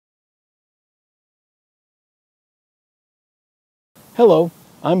Hello,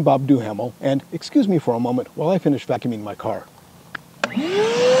 I'm Bob Duhamel, and excuse me for a moment while I finish vacuuming my car.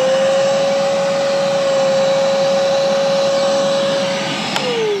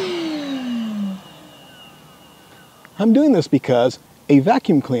 I'm doing this because a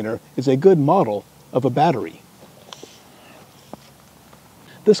vacuum cleaner is a good model of a battery.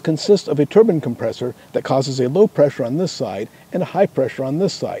 This consists of a turbine compressor that causes a low pressure on this side and a high pressure on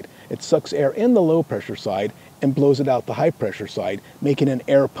this side. It sucks air in the low pressure side and blows it out the high pressure side, making an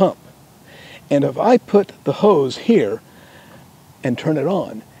air pump. And if I put the hose here and turn it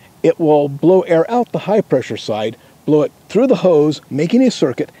on, it will blow air out the high pressure side, blow it through the hose, making a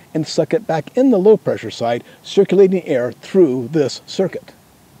circuit, and suck it back in the low pressure side, circulating air through this circuit.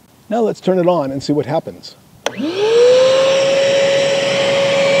 Now let's turn it on and see what happens.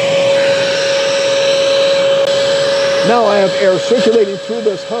 Now I have air circulating through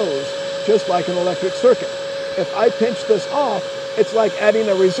this hose, just like an electric circuit. If I pinch this off, it's like adding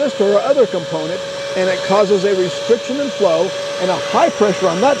a resistor or other component, and it causes a restriction in flow and a high pressure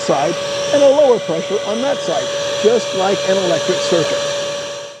on that side and a lower pressure on that side, just like an electric circuit.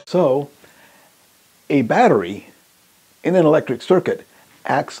 So, a battery in an electric circuit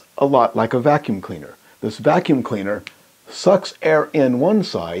acts a lot like a vacuum cleaner. This vacuum cleaner sucks air in one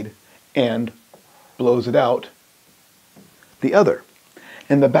side and blows it out the other.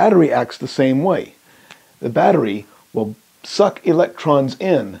 And the battery acts the same way. The battery will suck electrons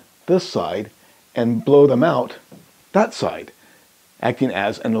in this side and blow them out that side, acting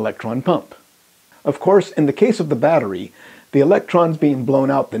as an electron pump. Of course, in the case of the battery, the electrons being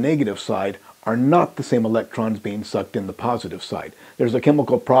blown out the negative side are not the same electrons being sucked in the positive side. There's a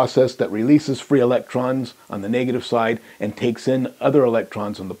chemical process that releases free electrons on the negative side and takes in other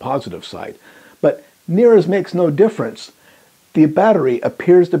electrons on the positive side. But near as makes no difference, the battery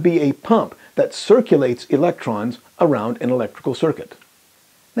appears to be a pump that circulates electrons around an electrical circuit.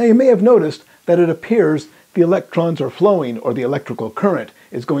 Now you may have noticed that it appears the electrons are flowing, or the electrical current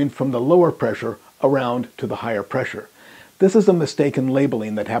is going from the lower pressure around to the higher pressure. This is a mistaken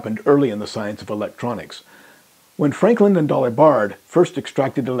labeling that happened early in the science of electronics. When Franklin and Dolly Bard first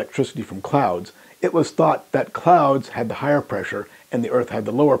extracted electricity from clouds, it was thought that clouds had the higher pressure and the Earth had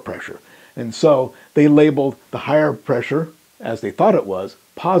the lower pressure. And so they labeled the higher pressure, as they thought it was,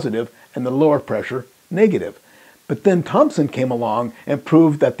 positive, and the lower pressure, negative. But then Thomson came along and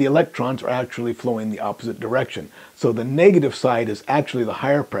proved that the electrons are actually flowing the opposite direction. So the negative side is actually the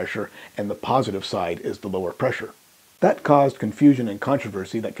higher pressure, and the positive side is the lower pressure. That caused confusion and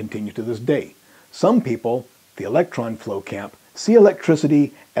controversy that continue to this day. Some people, the electron flow camp, see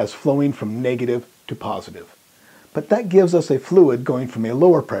electricity as flowing from negative to positive. But that gives us a fluid going from a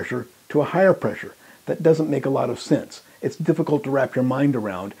lower pressure to a higher pressure. That doesn't make a lot of sense. It's difficult to wrap your mind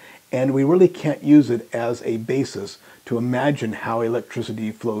around, and we really can't use it as a basis to imagine how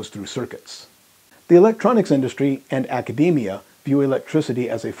electricity flows through circuits. The electronics industry and academia view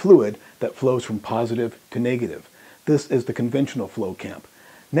electricity as a fluid that flows from positive to negative. This is the conventional flow camp.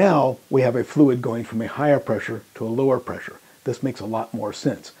 Now we have a fluid going from a higher pressure to a lower pressure. This makes a lot more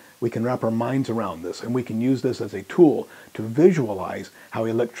sense. We can wrap our minds around this, and we can use this as a tool to visualize how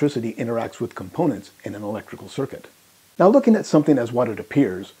electricity interacts with components in an electrical circuit. Now, looking at something as what it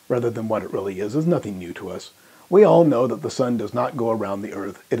appears, rather than what it really is nothing new to us. We all know that the sun does not go around the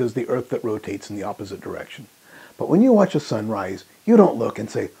Earth. It is the Earth that rotates in the opposite direction. But when you watch a sunrise, you don't look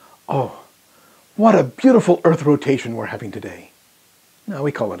and say, "Oh, what a beautiful Earth rotation we're having today." No,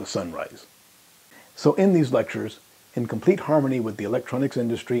 we call it a sunrise. So in these lectures, in complete harmony with the electronics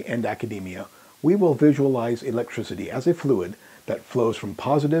industry and academia, we will visualize electricity as a fluid that flows from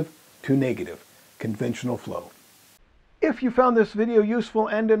positive to negative, conventional flow. If you found this video useful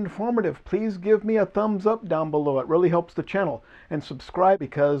and informative, please give me a thumbs up down below. It really helps the channel. And subscribe,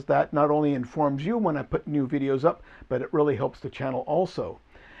 because that not only informs you when I put new videos up, but it really helps the channel also.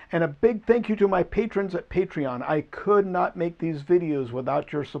 And a big thank you to my patrons at Patreon. I could not make these videos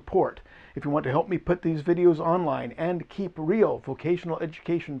without your support. If you want to help me put these videos online and keep real vocational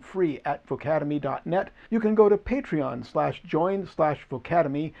education free at vocatomy.net, you can go to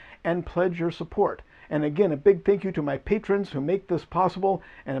patreon.com/join/vocatomy and pledge your support. And again, a big thank you to my patrons who make this possible,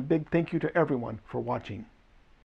 and a big thank you to everyone for watching.